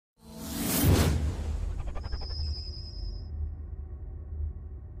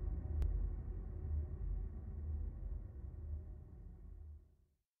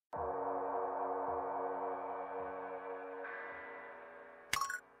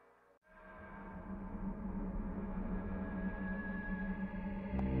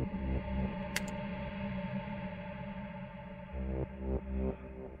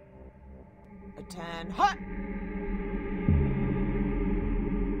10. Hut!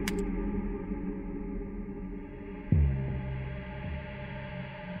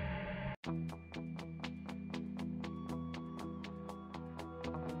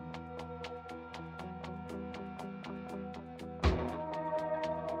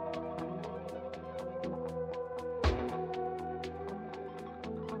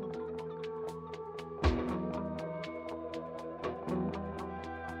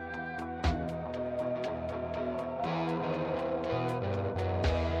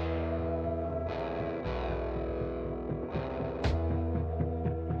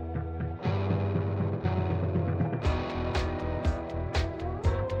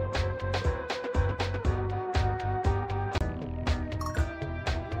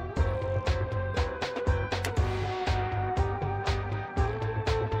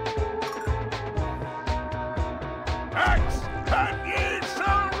 X, and ye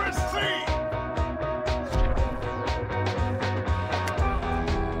shall receive!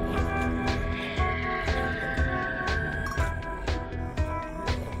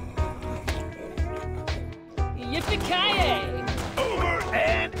 Yippee-ki-yay! Over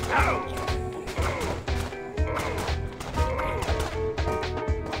and out!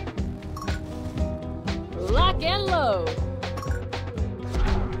 Lock and load.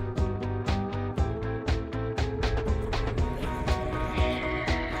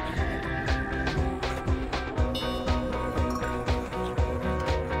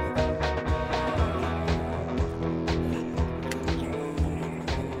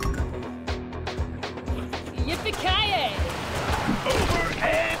 Yippee-ki-yay! Over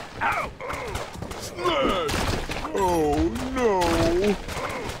and out! Smash! Oh no!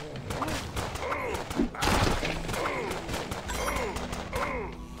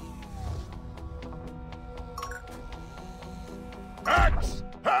 X,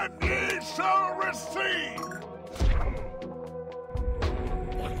 and ye shall receive!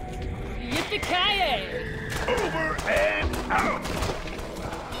 Yippee-ki-yay! Over and out!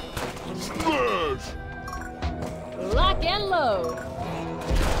 Smash! Lock and load.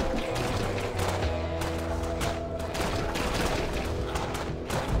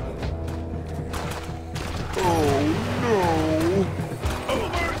 Oh no!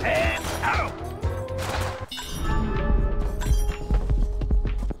 Over and out!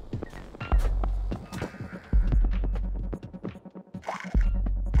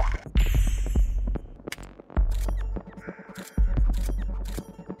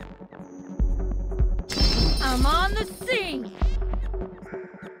 I'm on the scene.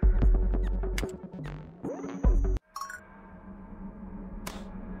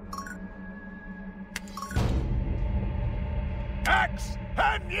 X,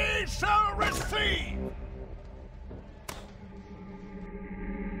 and ye shall receive!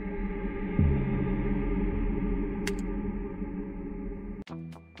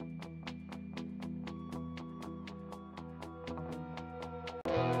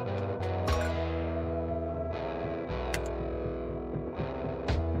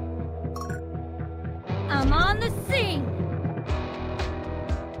 I'm on the scene.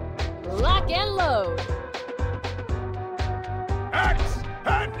 Lock and load. X,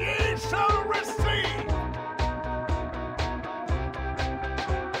 and ye shall receive!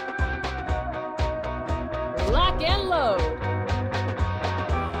 Lock and load.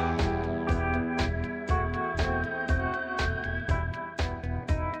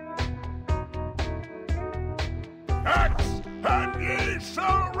 X, and ye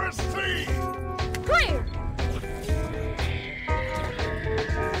shall receive! Clear.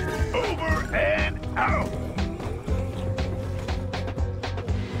 Over and out!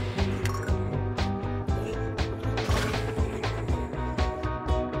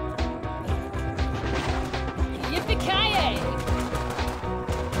 Yippee-ki-yay!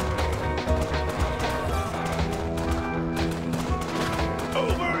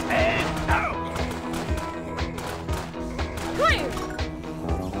 Over and out! Clear.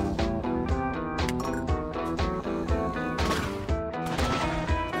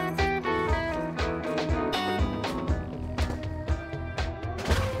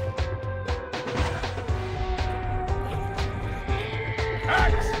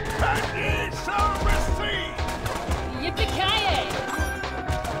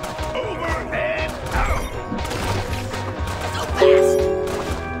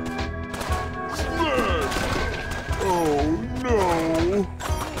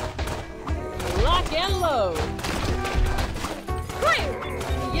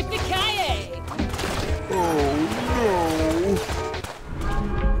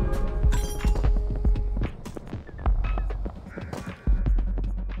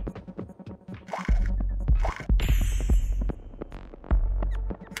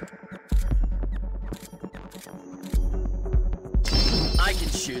 I can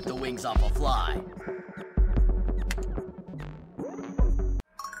shoot the wings off a fly.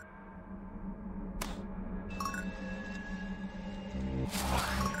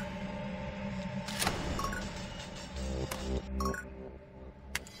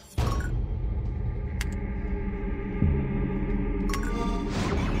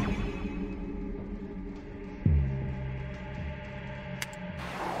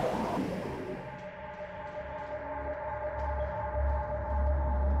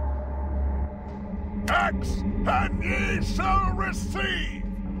 Axe, and ye shall receive!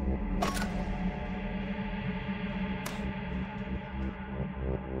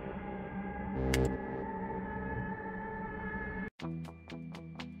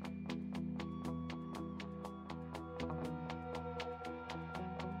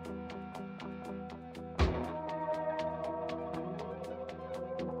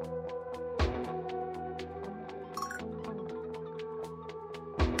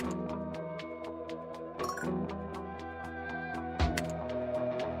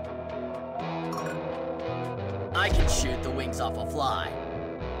 I can shoot the wings off a fly.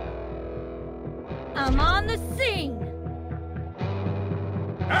 I'm on the scene.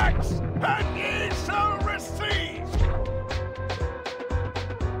 Axe, and ye shall receive!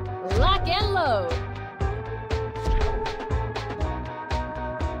 Lock and load.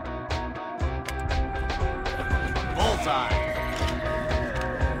 Bullseye.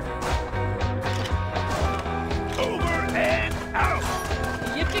 Over and out!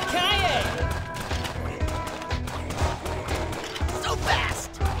 Yippee-ki-yay! So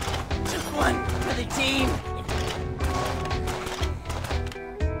fast! Just one for the team.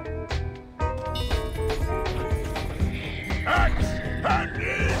 Axe, and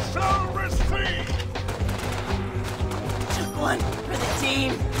ye shall receive! Just one for the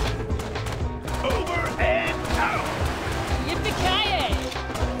team. Over and out! Yippee-ki-yay!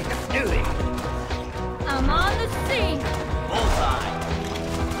 Snooty. I'm on the scene. Bullseye.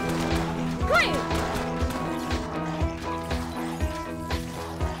 Clear.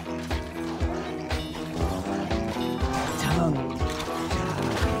 Tongue.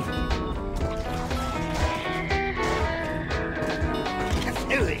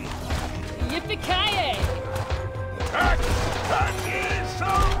 Snooty. Yippee-ki-yay! Axe, and ye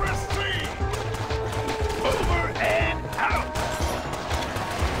shall receive! Over and out!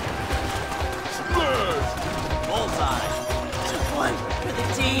 Smash! Bullseye. Just one for the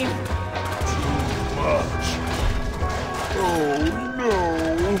team. Much! Oh no!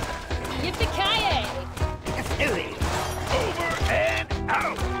 Yippee-ki-yay! Snooty. Over and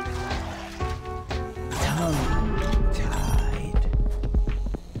out! Tongue tied.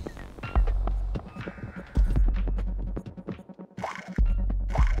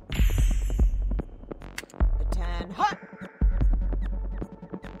 Tan hot.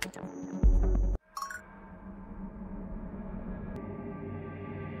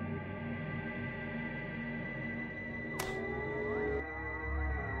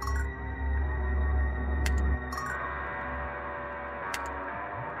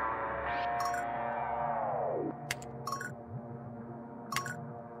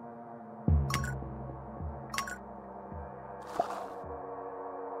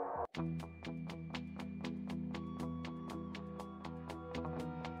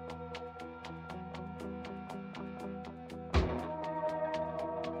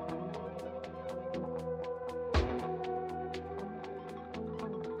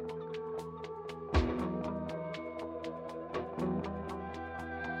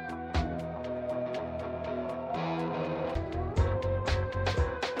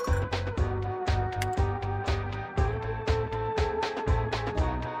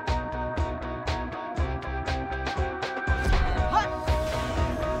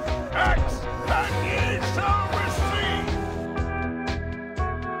 Axe, and ye shall receive!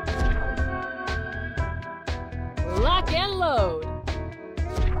 Lock and load.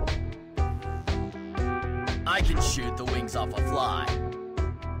 I can shoot the wings off a fly.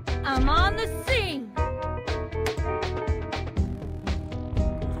 I'm on the scene.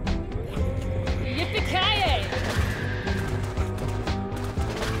 Yippee-ki-yay!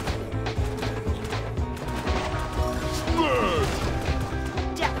 Smash!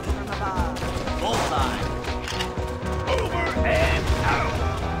 Death from above. Bullseye. Over and out!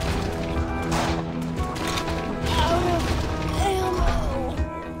 Out of ammo.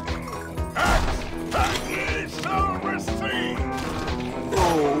 Axe, and ye shall receive! Oh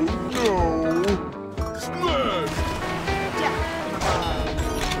no!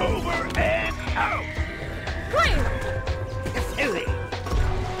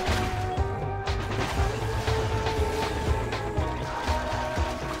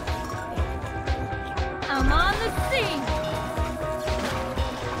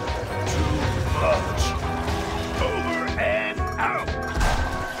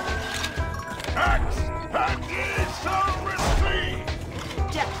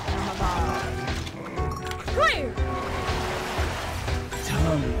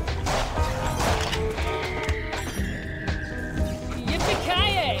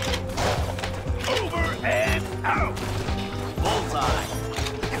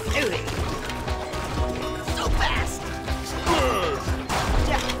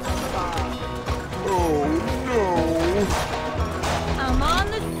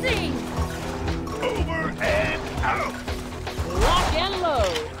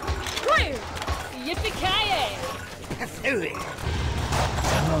 do it.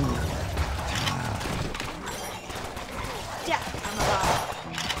 Death from above.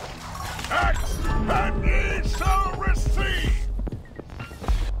 Axe, and ye shall receive!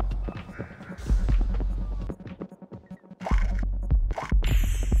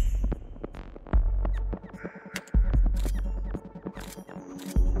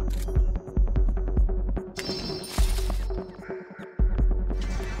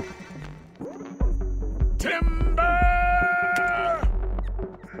 Timber!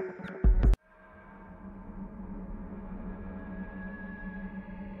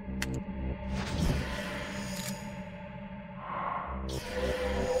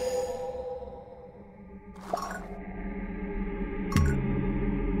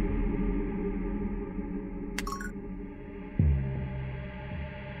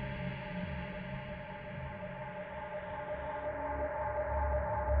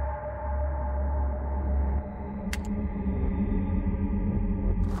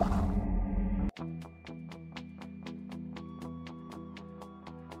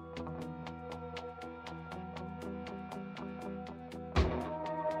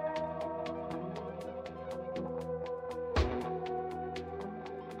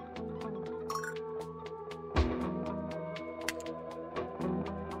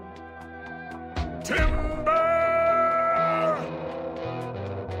 Timber!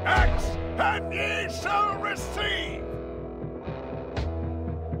 Axe, and ye shall receive!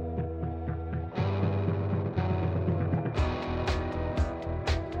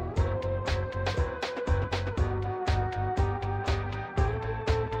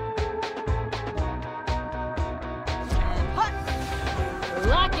 And hut.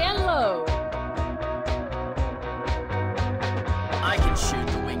 Lock and load. I can shoot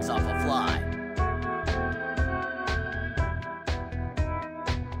the wings off a fly.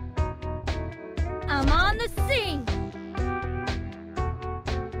 I'm on the scene.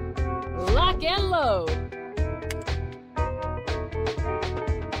 Lock and load.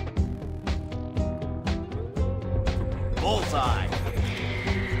 Bullseye.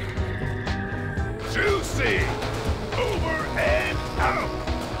 Juicy! Over and out!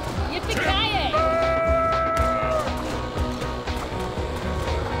 Yippee-ki-yay!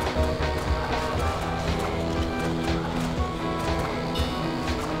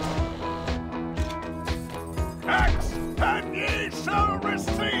 Axe, and ye shall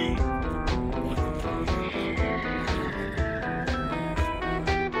receive!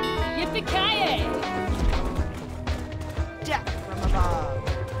 Yippee-ki-yay! Death from above.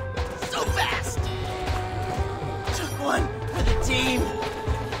 So fast! Took one for the team.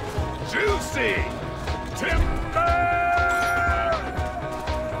 Juicy! Timber!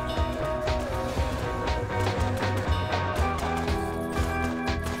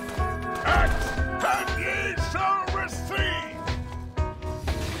 Axe, and ye shall receive!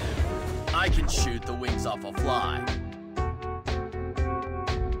 I can shoot the wings off a fly.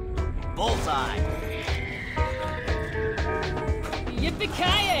 Bullseye.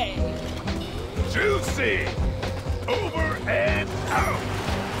 Yippee-ki-yay! Juicy! Over and out!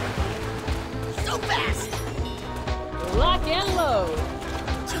 So fast! Lock and load.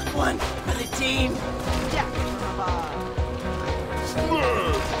 Took one for the team. Death from above.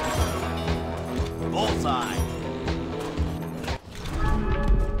 Slurp! Bullseye.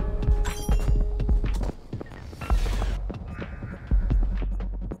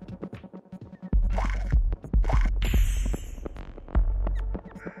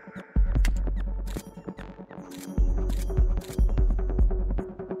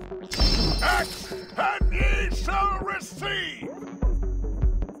 Axe, and ye shall receive!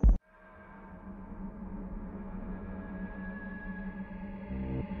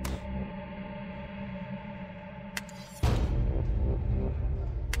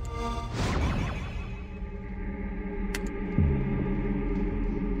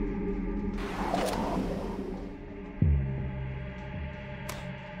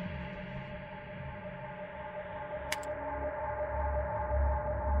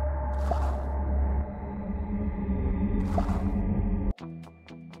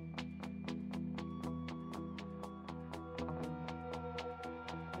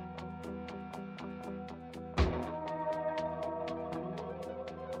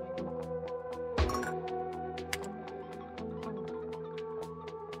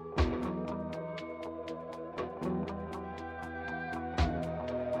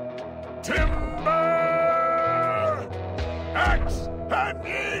 Timber! Axe, and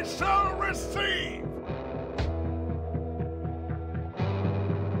ye shall receive!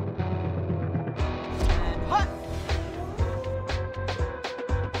 And hut.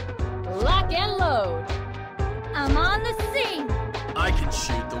 Lock and load. I'm on the can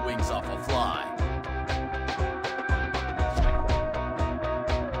shoot the wings off a fly.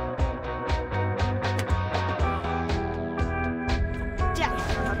 Jack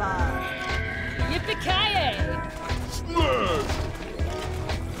from above. Yippee-ki-yay! Smash!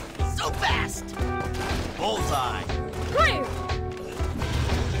 So fast! Bullseye! Clear!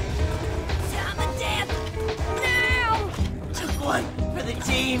 Time of death! Now! Took one for the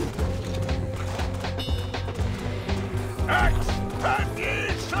team! Act, and ye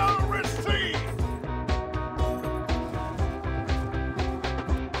shall receive!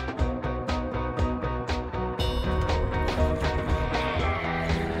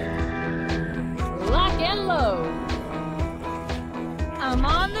 Lock and load. I'm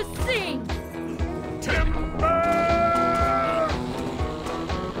on the scene. Timber!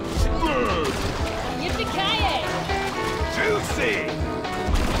 Smash! Yippee-ki-yay! Juicy!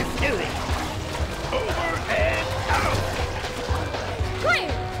 Gooey! Over and out!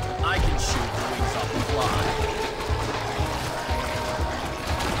 Clear! I can shoot the wings off a fly.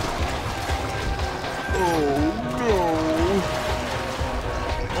 Oh no!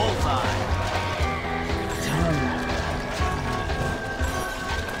 Bullseye!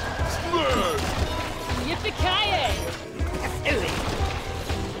 Smash! Yippee-ki-yay! Gooey!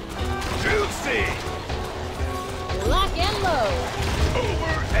 Juicy! Lock and load.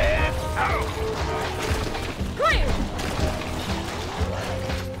 Over and out! Clear!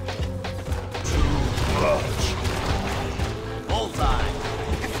 Much! Bullseye!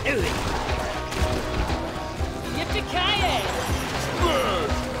 Gooey! Yippee-ki-yay!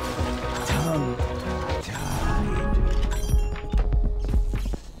 Smash! Tongue tied.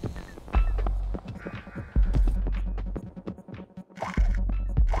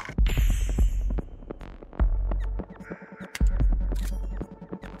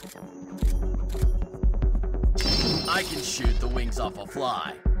 I can shoot the wings off a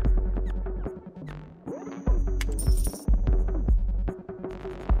fly.